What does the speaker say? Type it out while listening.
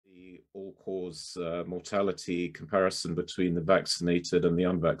all-cause mortality comparison between the vaccinated and the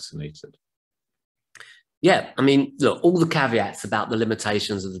unvaccinated? Yeah, I mean, look, all the caveats about the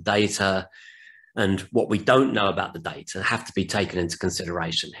limitations of the data and what we don't know about the data have to be taken into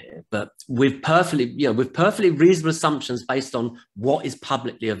consideration here. But with perfectly reasonable assumptions based on what is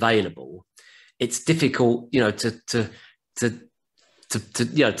publicly available, it's difficult, it's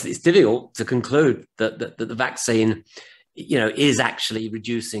difficult to conclude that the vaccine, is actually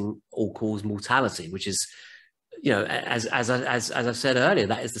reducing all-cause mortality, which is, as I said earlier,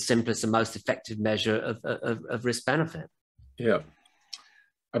 that is the simplest and most effective measure of risk-benefit. Yeah.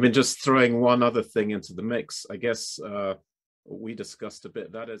 I mean, just throwing one other thing into the mix, I guess we discussed a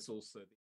bit, that is also